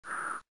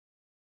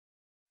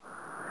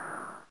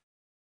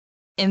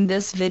In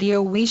this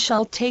video we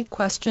shall take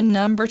question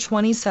number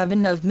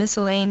 27 of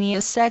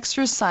miscellaneous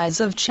exercise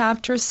of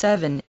chapter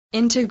 7,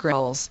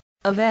 integrals,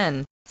 of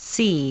N,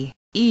 C,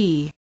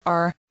 E,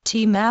 R,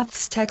 T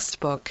Maths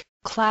textbook,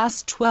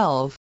 class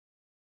 12.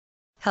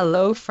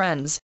 Hello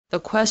friends, the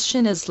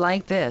question is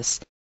like this.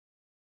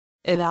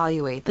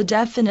 Evaluate the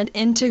definite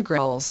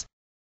integrals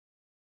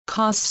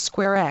cos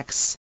square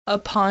x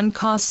upon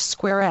cos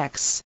square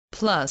x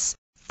plus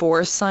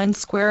 4 sin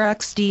square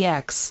x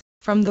dx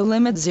from the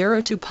limit 0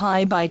 to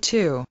pi by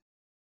 2.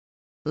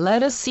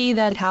 Let us see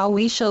that how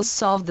we shall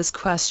solve this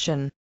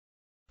question.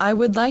 I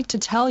would like to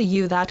tell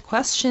you that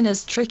question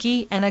is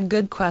tricky and a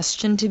good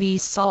question to be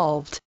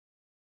solved.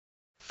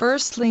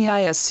 Firstly,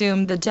 I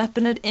assume the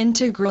definite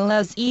integral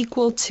as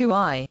equal to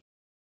I.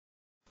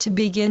 To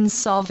begin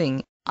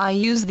solving, I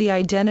use the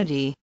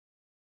identity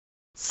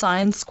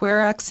sin square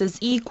x is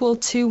equal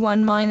to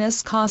 1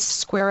 minus cos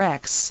square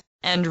x,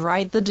 and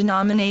write the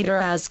denominator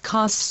as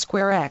cos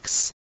square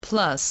x,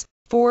 plus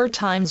 4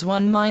 times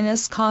 1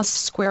 minus cos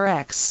square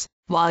x,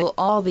 while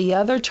all the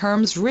other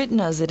terms written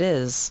as it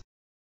is.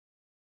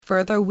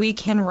 Further, we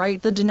can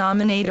write the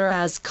denominator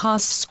as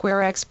cos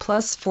square x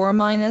plus 4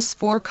 minus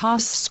 4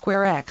 cos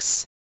square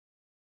x,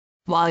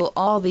 while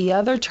all the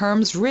other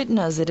terms written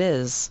as it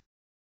is.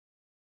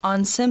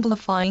 On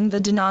simplifying the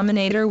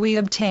denominator, we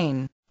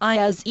obtain I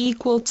as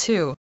equal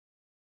to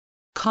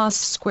cos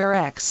square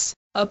x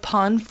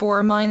upon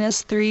 4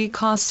 minus 3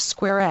 cos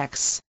square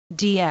x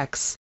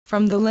dx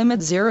from the limit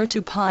 0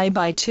 to pi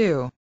by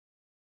 2.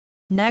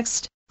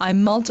 Next, I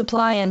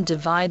multiply and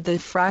divide the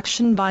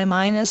fraction by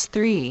minus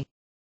 3.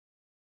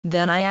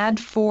 Then I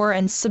add 4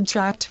 and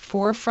subtract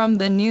 4 from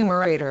the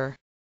numerator.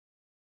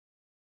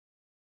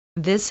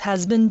 This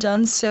has been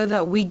done so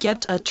that we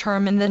get a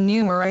term in the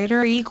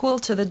numerator equal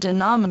to the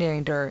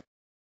denominator.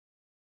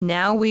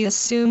 Now we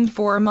assume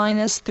 4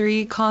 minus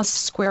 3 cos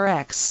square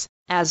x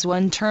as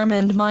one term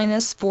and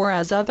minus 4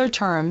 as other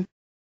term.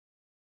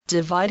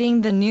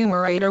 Dividing the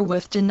numerator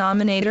with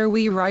denominator,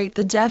 we write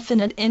the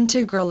definite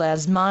integral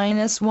as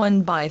minus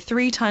 1 by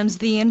 3 times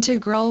the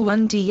integral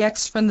 1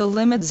 dx from the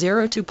limit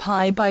 0 to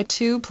pi by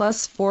 2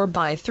 plus 4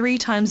 by 3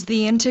 times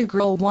the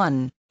integral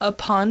 1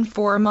 upon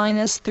 4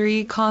 minus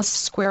 3 cos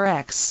square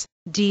x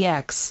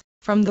dx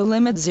from the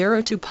limit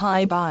 0 to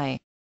pi by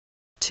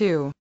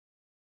 2.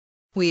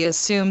 We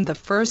assume the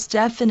first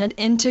definite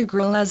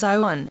integral as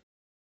I1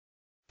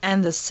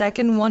 and the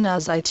second one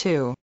as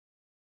I2.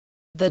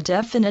 The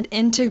definite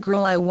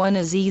integral I1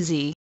 is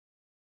easy.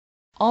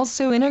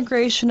 Also,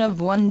 integration of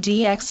 1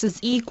 dx is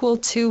equal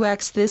to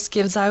x. This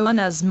gives I1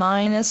 as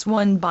minus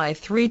 1 by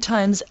 3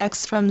 times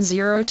x from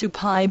 0 to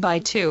pi by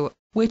 2,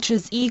 which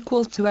is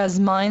equal to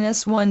as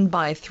minus 1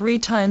 by 3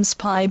 times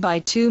pi by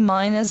 2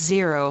 minus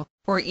 0,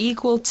 or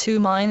equal to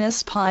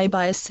minus pi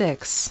by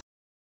 6.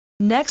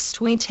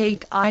 Next we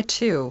take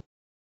I2.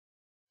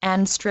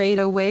 And straight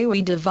away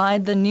we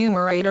divide the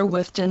numerator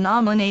with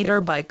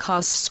denominator by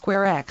cos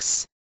square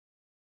x.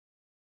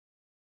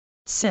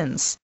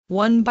 Since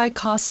 1 by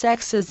cos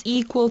x is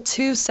equal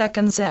to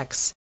secants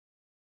x,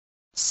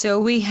 so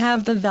we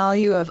have the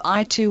value of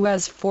I2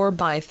 as 4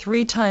 by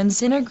 3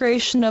 times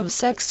integration of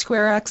sec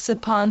square x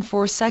upon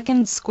 4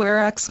 secant square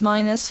x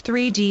minus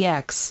 3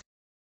 dx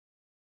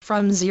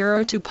from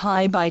 0 to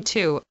pi by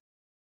 2.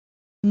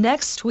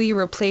 Next we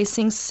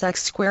replacing sec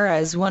square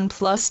as 1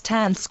 plus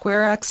tan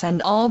square x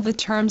and all the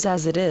terms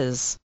as it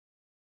is.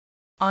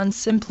 On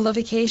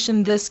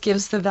simplification, this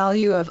gives the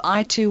value of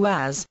I2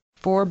 as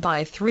 4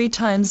 by 3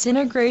 times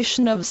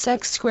integration of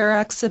sec square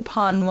x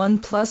upon 1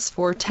 plus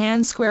 4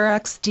 tan square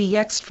x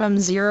dx from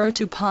 0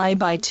 to pi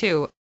by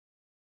 2.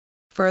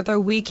 Further,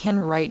 we can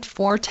write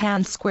 4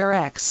 tan square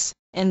x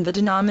in the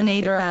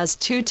denominator as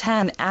 2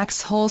 tan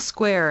x whole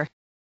square.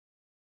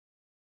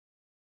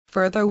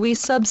 Further, we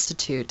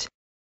substitute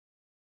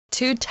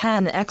 2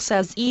 tan x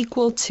as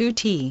equal to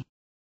t.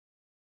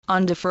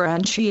 On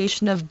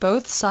differentiation of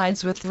both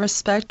sides with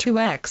respect to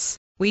x,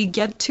 we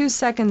get 2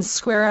 secant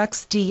square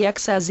x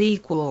dx as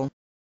equal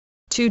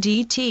to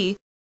dt.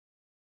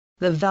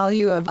 The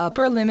value of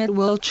upper limit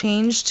will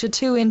change to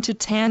 2 into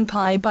tan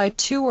pi by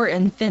 2 or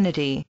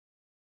infinity.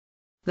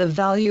 The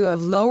value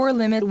of lower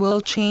limit will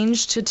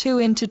change to 2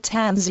 into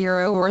tan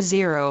 0 or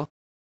 0.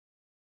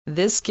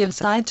 This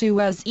gives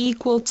I2 as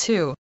equal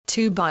to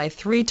 2 by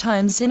 3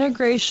 times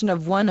integration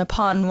of 1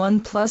 upon 1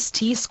 plus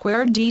t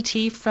squared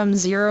dt from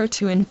 0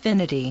 to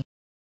infinity.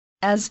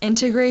 As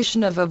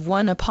integration of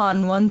 1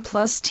 upon 1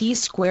 plus t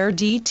squared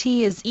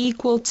dt is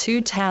equal to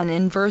tan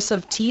inverse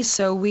of t,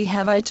 so we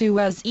have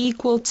I2 as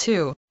equal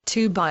to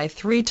 2 by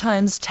 3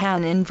 times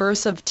tan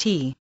inverse of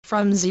t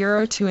from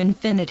 0 to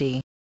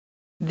infinity.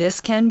 This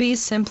can be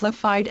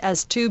simplified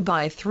as 2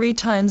 by 3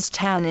 times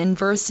tan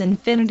inverse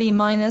infinity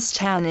minus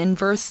tan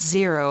inverse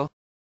 0.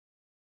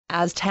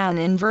 As tan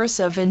inverse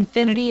of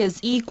infinity is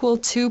equal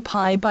to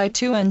pi by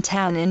 2 and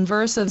tan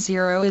inverse of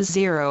 0 is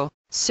 0,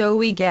 so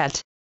we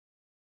get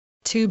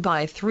 2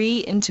 by 3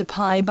 into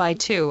pi by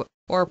 2,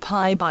 or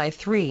pi by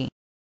 3.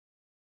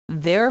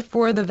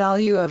 Therefore the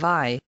value of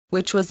I,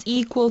 which was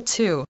equal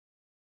to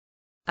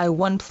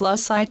I1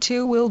 plus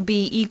I2 will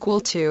be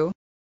equal to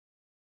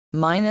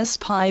minus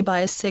pi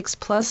by 6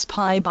 plus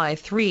pi by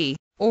 3,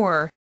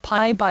 or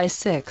pi by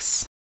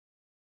 6.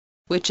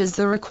 Which is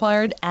the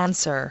required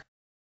answer?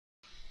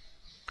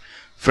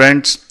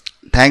 Friends,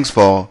 thanks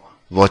for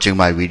watching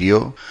my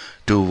video.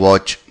 To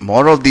watch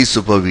more of these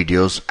super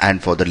videos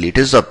and for the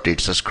latest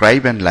updates,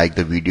 subscribe and like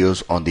the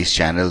videos on these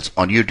channels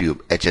on YouTube,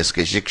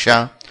 HSK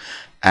Shiksha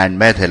and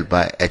Math Help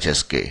by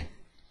HSK.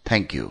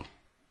 Thank you.